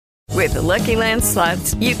With the Lucky Land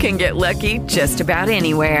Slots, you can get lucky just about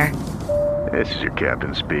anywhere. This is your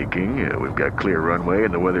captain speaking. We've got clear runway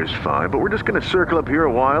and the weather's fine, but we're just going to circle up here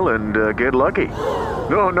a while and get lucky.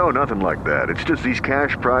 No, nothing like that. It's just these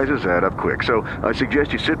cash prizes add up quick. So I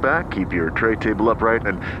suggest you sit back, keep your tray table upright,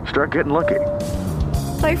 and start getting lucky.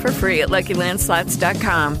 Play for free at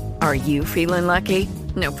LuckyLandSlots.com. Are you feeling lucky?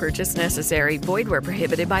 No purchase necessary. Void where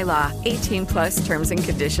prohibited by law. 18 plus terms and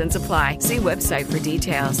conditions apply. See website for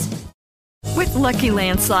details. With Lucky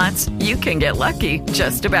Land Slots, you can get lucky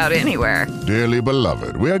just about anywhere. Dearly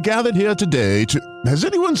beloved, we are gathered here today to... Has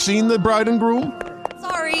anyone seen the bride and groom?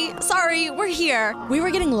 Sorry, we're here. We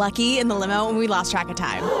were getting lucky in the limo and we lost track of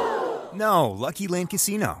time. No, Lucky Land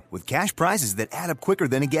Casino, with cash prizes that add up quicker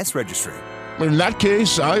than a guest registry. In that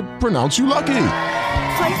case, I pronounce you lucky.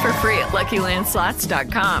 Play for free at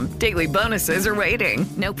LuckyLandSlots.com. Daily bonuses are waiting.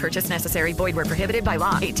 No purchase necessary. Void where prohibited by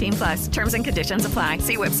law. 18 plus. Terms and conditions apply.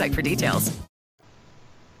 See website for details.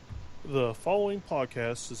 The following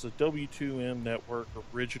podcast is a W2M Network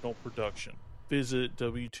original production. Visit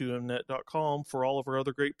W2Mnet.com for all of our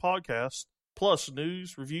other great podcasts, plus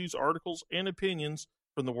news, reviews, articles, and opinions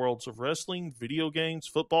from the worlds of wrestling, video games,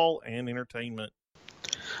 football, and entertainment.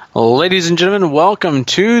 Ladies and gentlemen, welcome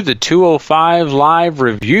to the 205 Live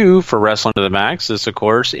Review for Wrestling to the Max. This, of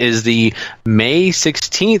course, is the May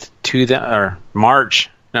 16th or March.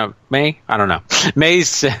 No, May? I don't know.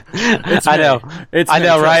 May's. I know. It's I May,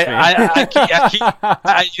 know, right? I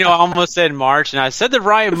I almost said March, and I said the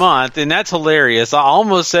right month, and that's hilarious. I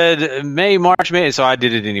almost said May, so I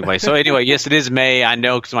did it anyway. So anyway, yes, it is May. I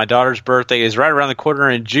know because my daughter's birthday is right around the corner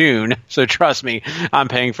in June. So trust me, I'm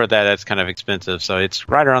paying for that. That's kind of expensive. So it's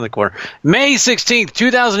right around the corner. May 16th,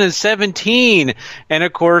 2017. And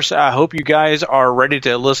of course, I hope you guys are ready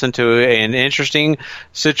to listen to an interesting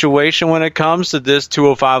situation when it comes to this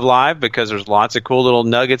 205 Live, because there's lots of cool little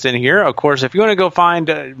nuggets in here. Of course, if you want to go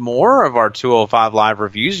find more of our 205 Live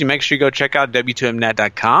reviews, you make sure you go check out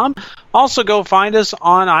W2Mnet.com. Also, go find us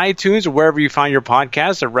on iTunes or wherever you find your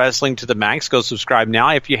podcasts at Wrestling to the Max. Go subscribe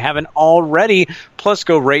now if you haven't already. Plus,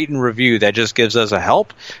 go rate and review. That just gives us a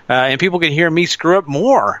help. And people can hear me screw up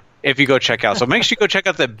more if you go check out. So make sure you go check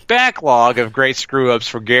out the backlog of great screw-ups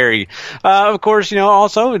for Gary. Of course,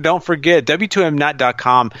 also don't forget,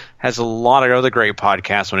 W2Mnet.com has a lot of other great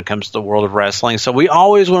podcasts when it comes to the world of wrestling. So we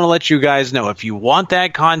always want to let you guys know, if you want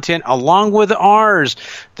that content along with ours,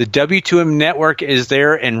 the W2M Network is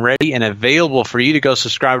there and ready and available for you to go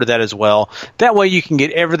subscribe to that as well. That way you can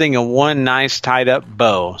get everything in one nice tied-up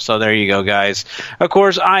bow. So there you go, guys. Of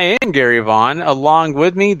course, I am Gary Vaughn. Along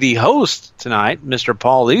with me, the host tonight, Mr.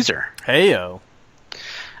 Paul Leeser. Heyo.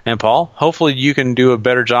 And Paul, hopefully you can do a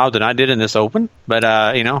better job than I did in this open. But,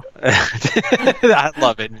 I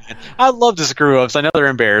love it, man. I love the screw-ups. I know they're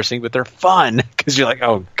embarrassing, but they're fun because you're like,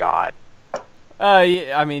 oh, God.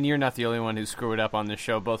 Yeah, I mean, you're not the only one who screwed up on this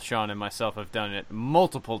show. Both Sean and myself have done it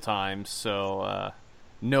multiple times, so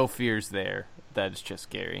no fears there. That is just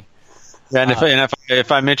Gary. Yeah, and if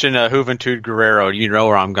I mention Juventud Guerrero, you know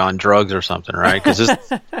where I'm gone drugs or something, right? Because this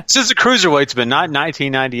is the cruiserweights, but not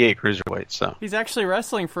 1998 cruiserweights. So he's actually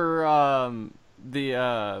wrestling for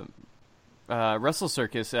the Wrestle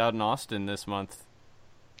Circus out in Austin this month.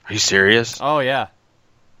 Are you serious? Oh yeah.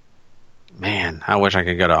 Man, I wish I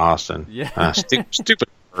could go to Austin. Yeah. Stupid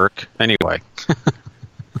work. Anyway.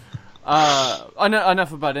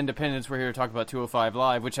 Enough about independence. We're here to talk about 205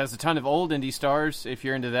 Live, which has a ton of old indie stars, if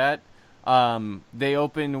you're into that. They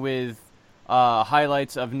open with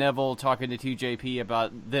highlights of Neville talking to TJP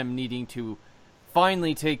about them needing to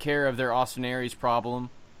finally take care of their Austin Aries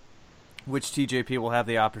problem, which TJP will have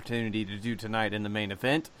the opportunity to do tonight in the main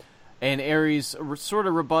event. And Aries sort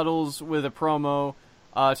of rebuttals with a promo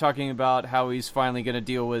talking about how he's finally going to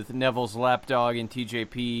deal with Neville's lapdog and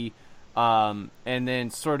TJP, and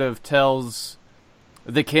then sort of tells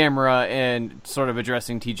the camera and sort of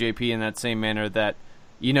addressing TJP in that same manner that,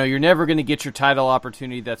 you're never going to get your title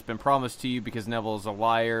opportunity that's been promised to you because Neville is a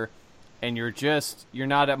liar, and you're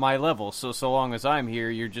not at my level. So long as I'm here,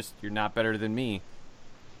 you're not better than me.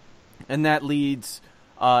 And that leads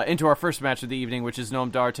into our first match of the evening, which is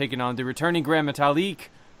Noam Dar taking on the returning Grand Metalik,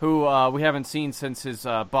 who we haven't seen since his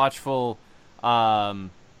botchful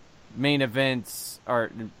main events,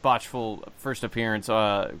 or botchful first appearance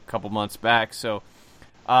a couple months back. So,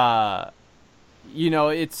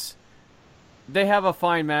 they have a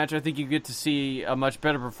fine match. I think you get to see a much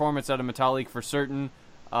better performance out of Metalik for certain.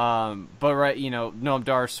 But Noam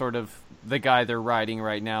Dar's sort of the guy they're riding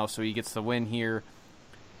right now, so he gets the win here.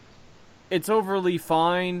 It's overly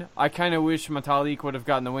fine. I kind of wish Metalik would have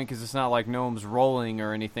gotten the win because it's not like Noam's rolling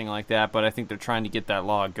or anything like that, but I think they're trying to get that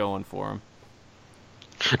log going for him.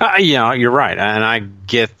 You're right, and I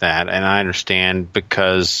get that, and I understand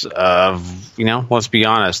because of, let's be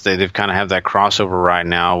honest, they've kind of have that crossover right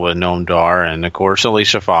now with Noam Dar and, of course,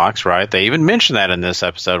 Alicia Fox, right? They even mentioned that in this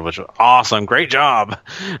episode, which was awesome. Great job.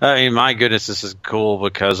 I mean, my goodness, this is cool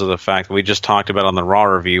because of the fact that we just talked about on the Raw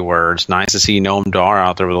review where it's nice to see Noam Dar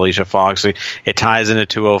out there with Alicia Fox. It ties into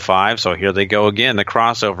 205, so here they go again. The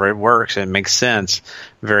crossover, it works. It makes sense.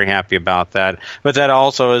 Very happy about that. But that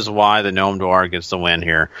also is why the Noam Dar gets the win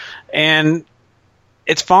here. And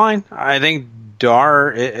it's fine. I think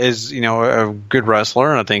Dar is, a good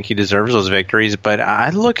wrestler, and I think he deserves those victories. But I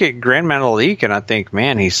look at Grand Metalik, and I think,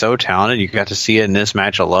 man, he's so talented. You got to see it in this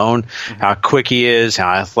match alone, how quick he is,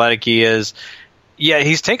 how athletic he is. Yeah,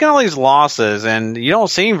 he's taken all these losses, and you don't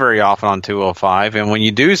see him very often on 205. And when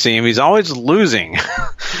you do see him, he's always losing.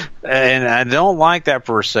 And I don't like that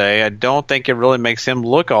per se. I don't think it really makes him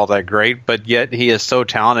look all that great, but yet he is so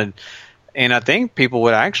talented. And I think people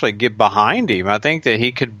would actually get behind him. I think that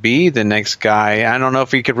he could be the next guy. I don't know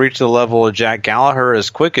if he could reach the level of Jack Gallagher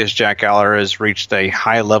as quick as Jack Gallagher has reached a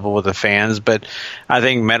high level with the fans, but I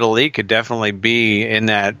think Metalik could definitely be in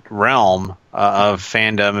that realm of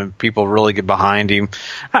fandom, and people really get behind him.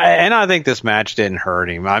 And I think this match didn't hurt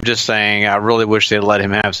him. I'm just saying I really wish they'd let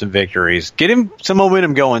him have some victories. Get him some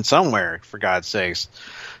momentum going somewhere, for God's sakes.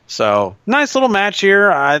 So, nice little match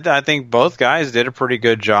here. I think both guys did a pretty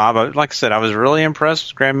good job. Like I said, I was really impressed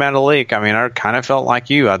with Grand Metalik. I mean, I kind of felt like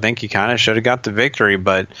you. I think he kind of should have got the victory,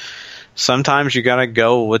 but sometimes you got to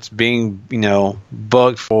go what's being,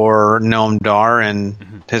 booked for Noam Dar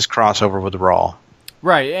and his crossover with Raw.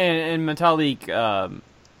 Right, and Metalik,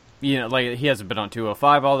 like he hasn't been on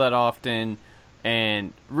 205 all that often.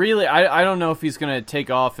 And really, I don't know if he's going to take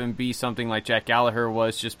off and be something like Jack Gallagher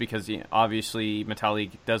was, just because obviously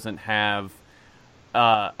Metalik doesn't have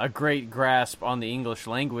a great grasp on the English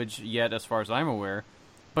language yet, as far as I'm aware.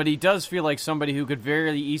 But he does feel like somebody who could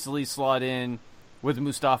very easily slot in with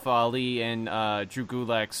Mustafa Ali and Drew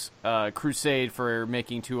Gulak's crusade for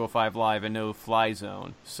making 205 Live a no-fly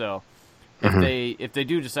zone. So if they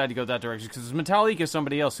do decide to go that direction, because Metalik is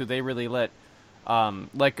somebody else who they really let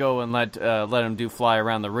go and let him do fly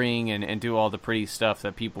around the ring and do all the pretty stuff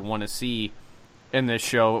that people want to see in this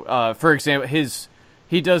show. For example,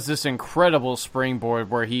 he does this incredible springboard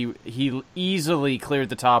where he easily cleared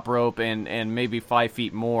the top rope and maybe 5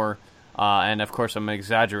 feet more. And of course I'm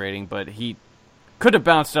exaggerating, but he could have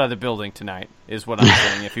bounced out of the building tonight, is what I'm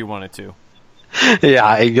saying, if he wanted to.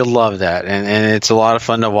 Yeah, you'll love that, and it's a lot of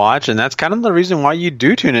fun to watch, and that's kind of the reason why you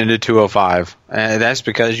do tune into 205. That's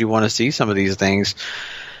because you want to see some of these things.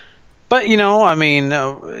 But,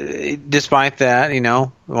 despite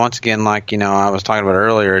that, once again, like, I was talking about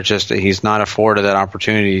earlier, it's just that he's not afforded that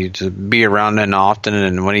opportunity to be around and often,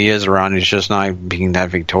 and when he is around, he's just not being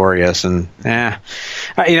that victorious. And,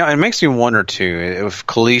 it makes me wonder, too, if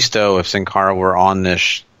Kalisto, if Sin Cara were on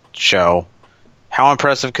this show, how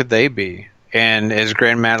impressive could they be? And is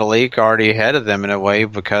Grand Metalik already ahead of them in a way,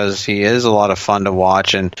 because he is a lot of fun to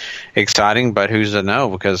watch and exciting, but who's to know,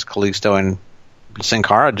 because Kalisto and Sin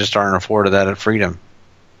Cara just aren't afforded that freedom.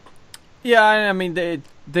 Yeah, I mean,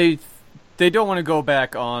 they don't want to go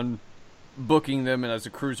back on booking them as a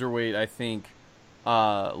cruiserweight, I think,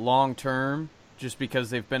 long term, just because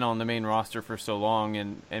they've been on the main roster for so long,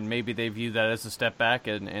 and maybe they view that as a step back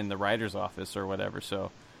in the writer's office or whatever,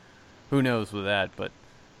 so who knows with that, but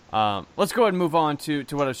let's go ahead and move on to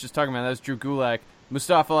what I was just talking about. That was Drew Gulak.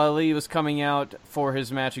 Mustafa Ali was coming out for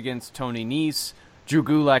his match against Tony Nese. Drew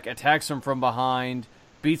Gulak attacks him from behind,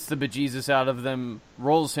 beats the bejesus out of them,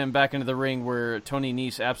 rolls him back into the ring where Tony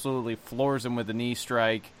Nese absolutely floors him with a knee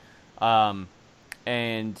strike, and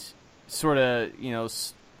sort of,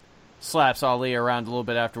 slaps Ali around a little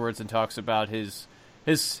bit afterwards and talks about his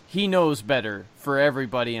he knows better for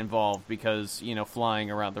everybody involved because,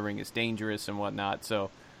 flying around the ring is dangerous and whatnot.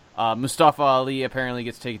 So Mustafa Ali apparently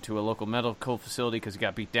gets taken to a local medical facility because he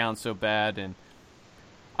got beat down so bad, and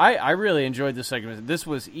I really enjoyed this segment. This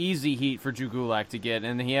was easy heat for Drew Gulak to get,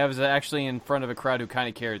 and he was actually in front of a crowd who kind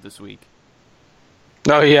of cared this week.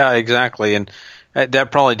 Oh, yeah, exactly, and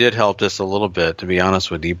that probably did help just a little bit, to be honest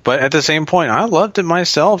with you. But at the same point, I loved it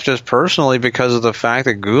myself just personally because of the fact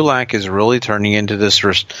that Gulak is really turning into this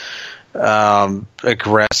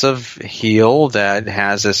aggressive heel that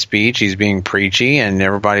has a speech. He's being preachy, and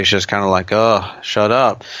everybody's just kind of like, oh, shut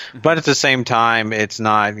up. But at the same time, it's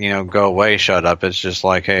not, go away, shut up. It's just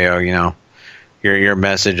like, hey, your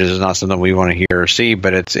message is not something we want to hear or see,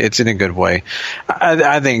 but it's in a good way.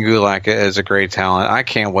 I think Gulak is a great talent. I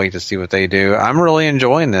can't wait to see what they do. I'm really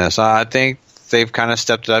enjoying this. I think they've kind of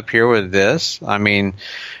stepped up here with this. I mean,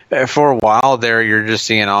 for a while there, you're just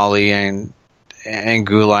seeing Ali and and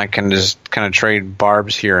Gulak can just kind of trade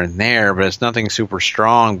barbs here and there, but it's nothing super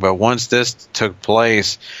strong. But once this took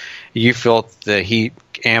place, you felt the heat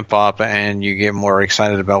amp up and you get more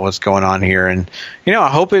excited about what's going on here. And, I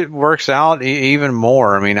hope it works out even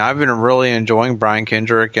more. I mean, I've been really enjoying Brian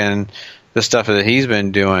Kendrick and the stuff that he's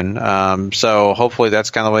been doing. So hopefully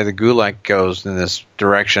that's kind of the way the Gulak goes in this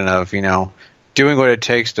direction of, doing what it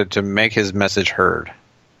takes to make his message heard.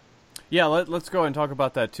 Yeah, let's go and talk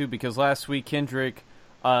about that too, because last week Kendrick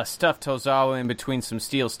stuffed Tozawa in between some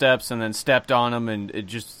steel steps and then stepped on him, and it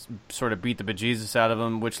just sort of beat the bejesus out of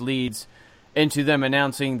him, which leads into them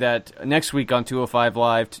announcing that next week on 205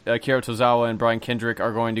 Live, Akira Tozawa and Brian Kendrick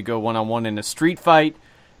are going to go one-on-one in a street fight,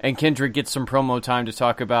 and Kendrick gets some promo time to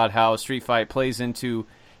talk about how a street fight plays into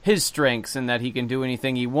his strengths and that he can do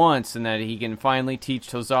anything he wants and that he can finally teach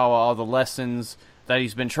Tozawa all the lessons that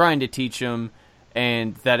he's been trying to teach him,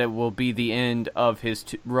 and that it will be the end of his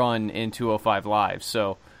run in 205 Live.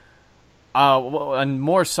 So, and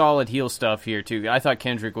more solid heel stuff here, too. I thought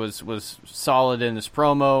Kendrick was solid in this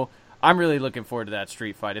promo. I'm really looking forward to that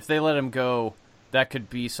street fight. If they let him go, that could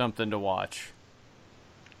be something to watch.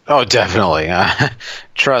 Oh, definitely.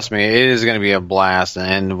 Trust me, it is going to be a blast.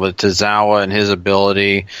 And with Tozawa and his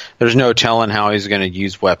ability, there's no telling how he's going to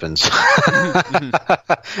use weapons.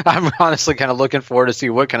 I'm honestly kind of looking forward to see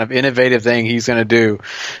what kind of innovative thing he's going to do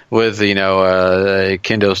with, a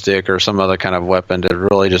kendo stick or some other kind of weapon that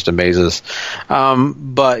really just amazes.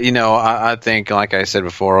 But, I think, like I said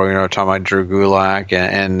before, talking about Drew Gulak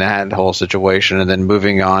and that whole situation, and then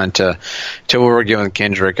moving on to what we're giving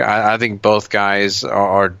Kendrick, I think both guys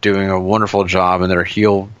are doing a wonderful job in their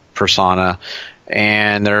heel persona,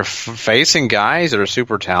 and they're facing guys that are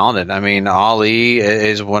super talented. I mean, Ali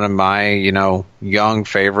is one of my, young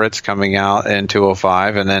favorites coming out in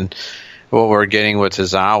 205, and then what we're getting with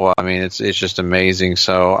Tozawa, I mean, it's just amazing.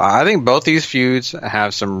 So I think both these feuds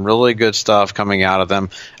have some really good stuff coming out of them.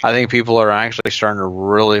 I think people are actually starting to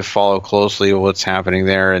really follow closely what's happening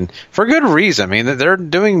there, and for good reason. I mean, they're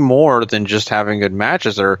doing more than just having good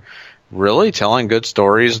matches. They're really telling good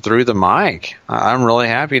stories through the mic. I'm really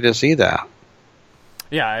happy to see that.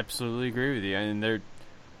 Yeah, I absolutely agree with you. And they're,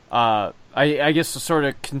 I guess to sort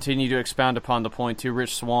of continue to expound upon the point too,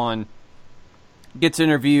 Rich Swann gets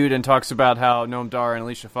interviewed and talks about how Noam Dar and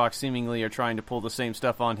Alicia Fox seemingly are trying to pull the same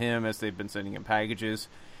stuff on him as they've been sending him packages.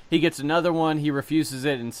 He gets another one, he refuses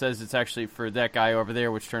it and says it's actually for that guy over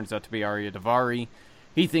there, which turns out to be Arya Daivari.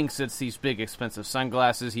 He thinks it's these big expensive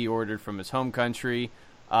sunglasses he ordered from his home country.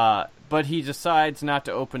 But he decides not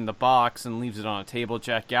to open the box and leaves it on a table.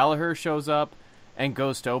 Jack Gallagher shows up and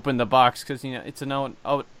goes to open the box because it's an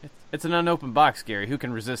unopened box, Gary. Who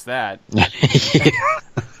can resist that?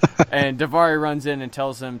 And Daivari runs in and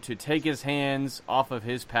tells him to take his hands off of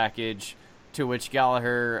his package, to which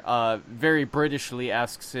Gallagher very Britishly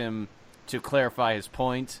asks him to clarify his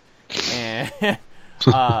point. And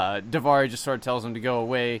Daivari just sort of tells him to go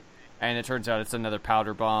away, and it turns out it's another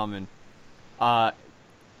powder bomb. And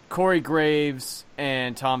Corey Graves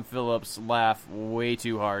and Tom Phillips laugh way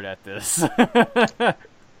too hard at this.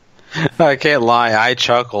 I can't lie, I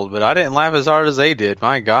chuckled, but I didn't laugh as hard as they did.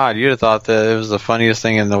 My God, you'd have thought that it was the funniest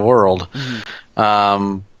thing in the world.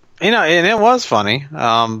 Mm-hmm. And it was funny.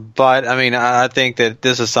 But, I mean, I think that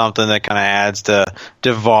this is something that kind of adds to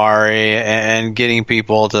Daivari and getting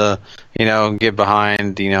people to, get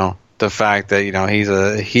behind, the fact that he's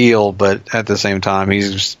a heel, but at the same time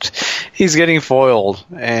he's getting foiled,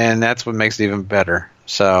 and that's what makes it even better.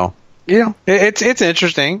 So it's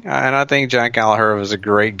interesting, and I think Jack Gallagher was a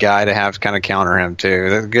great guy to have kind of counter him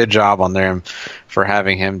too. Good job on them for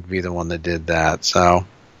having him be the one that did that. So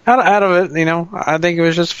out of it, I think it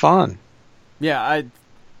was just fun. Yeah,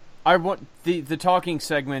 I want the talking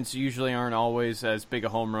segments usually aren't always as big a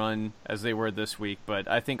home run as they were this week, but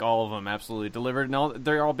I think all of them absolutely delivered, and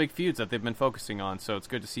they're all big feuds that they've been focusing on, so it's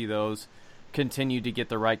good to see those continue to get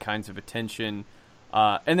the right kinds of attention.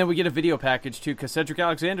 And then we get a video package too, because Cedric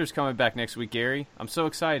Alexander's coming back next week, Gary. I'm so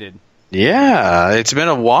excited. Yeah, it's been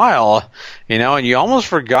a while, and you almost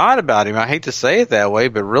forgot about him. I hate to say it that way,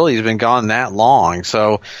 but really he's been gone that long,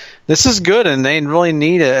 so this is good, and they really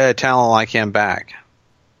need a talent like him back.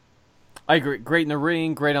 I agree. Great in the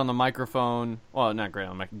ring, great on the microphone. Well, not great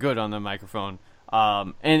on the good on the microphone.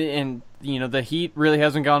 And the heat really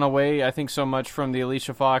hasn't gone away, I think, so much from the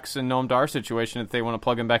Alicia Fox and Noam Dar situation that they want to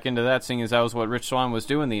plug him back into that, seeing as that was what Rich Swann was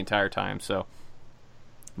doing the entire time. So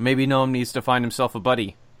maybe Noam needs to find himself a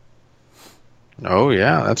buddy. Oh,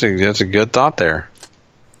 yeah. That's a good thought there.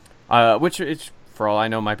 Which, for all I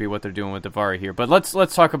know, might be what they're doing with Daivari here. But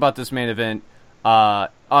let's talk about this main event.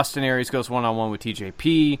 Austin Aries goes one-on-one with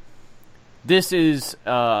TJP. This is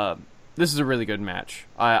this is a really good match.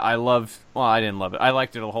 I didn't love it. I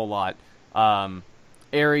liked it a whole lot.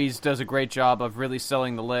 Aries does a great job of really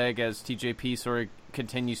selling the leg as TJP sort of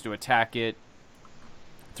continues to attack it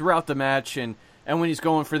throughout the match, and when he's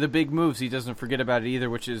going for the big moves, he doesn't forget about it either,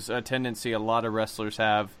 which is a tendency a lot of wrestlers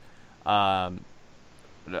have all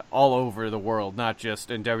over the world, not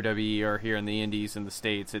just in WWE or here in the Indies in the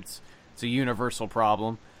States. It's a universal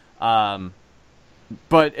problem.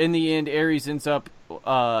 But in the end, Aries ends up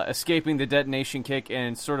escaping the detonation kick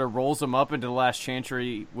and sort of rolls him up into the last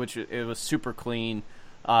chantry, which it was super clean.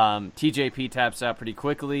 TJP taps out pretty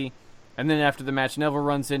quickly, and then after the match, Neville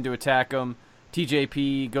runs in to attack him.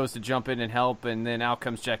 TJP goes to jump in and help, and then out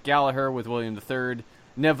comes Jack Gallagher with William III.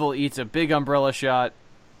 Neville eats a big umbrella shot,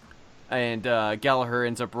 and Gallagher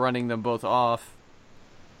ends up running them both off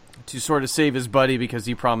to sort of save his buddy because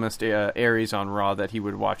he promised Aries on Raw that he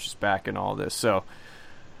would watch his back and all this. So,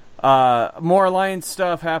 more Alliance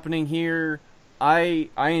stuff happening here. I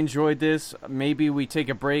enjoyed this. Maybe we take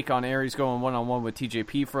a break on Aries going one-on-one with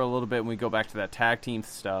TJP for a little bit and we go back to that tag team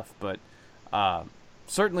stuff, but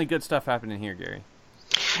certainly good stuff happening here, Gary.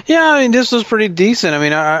 Yeah, I mean, this was pretty decent. I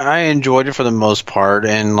mean, I enjoyed it for the most part,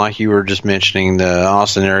 and like you were just mentioning, the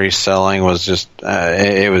Austin Aries selling was just,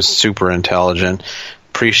 it was super intelligent.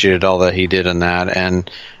 Appreciated all that he did in that,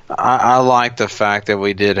 and I like the fact that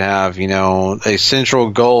we did have, a central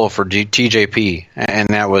goal for TJP, and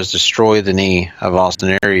that was destroy the knee of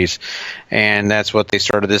Austin Aries, and that's what they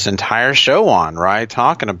started this entire show on, right?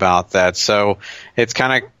 Talking about that. So it's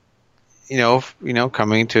kind of,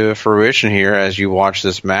 coming to fruition here as you watch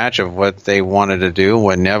this match of what they wanted to do,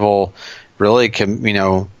 what Neville really, told,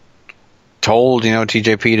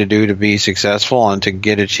 TJP to do to be successful and to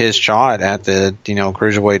get his shot at the,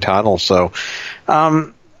 Cruiserweight title. So,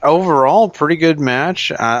 overall, pretty good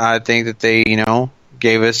match. I think that they,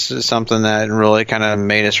 gave us something that really kind of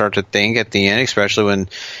made us start to think at the end, especially when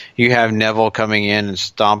you have Neville coming in and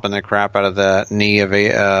stomping the crap out of the knee of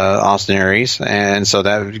Austin Aries, and so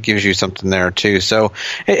that gives you something there too. So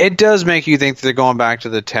it does make you think that they're going back to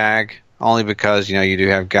the tag, only because you do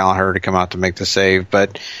have Gallagher to come out to make the save.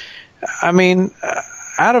 But I mean,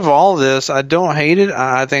 out of all this, I don't hate it.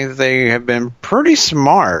 I think that they have been pretty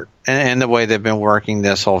smart in the way they've been working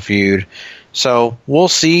this whole feud. So we'll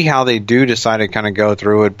see how they do decide to kind of go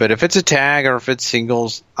through it. But if it's a tag or if it's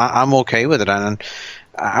singles, I'm okay with it. And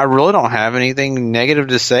I really don't have anything negative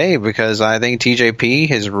to say because I think TJP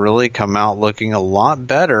has really come out looking a lot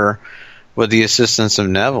better with the assistance of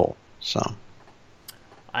Neville. So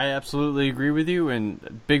I absolutely agree with you.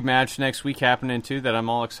 And big match next week happening too that I'm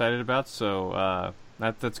all excited about. So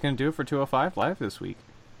that's going to do it for 205 Live this week.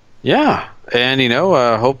 Yeah, and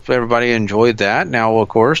hope everybody enjoyed that. Now, of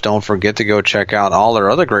course, don't forget to go check out all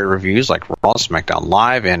our other great reviews like Raw, SmackDown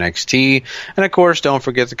Live, NXT, and of course, don't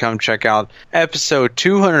forget to come check out episode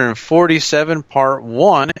 247, part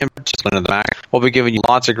 1, in particular of the Mac. We'll be giving you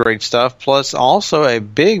lots of great stuff, plus also a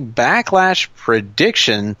big Backlash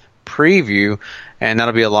prediction preview, and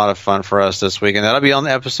that'll be a lot of fun for us this week. And that'll be on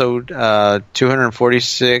episode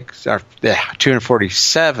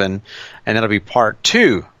 247, and that'll be part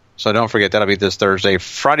 2. So don't forget, that'll be this Thursday,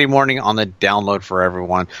 Friday morning on the download for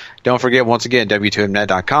everyone. Don't forget, once again,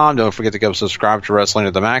 W2Mnet.com. Don't forget to go subscribe to Wrestling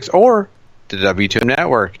at the Max or the W2M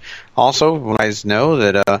Network. Also, you guys know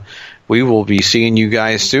that we will be seeing you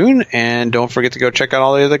guys soon, and don't forget to go check out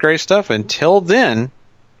all the other great stuff. Until then,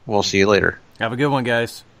 we'll see you later. Have a good one,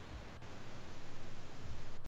 guys.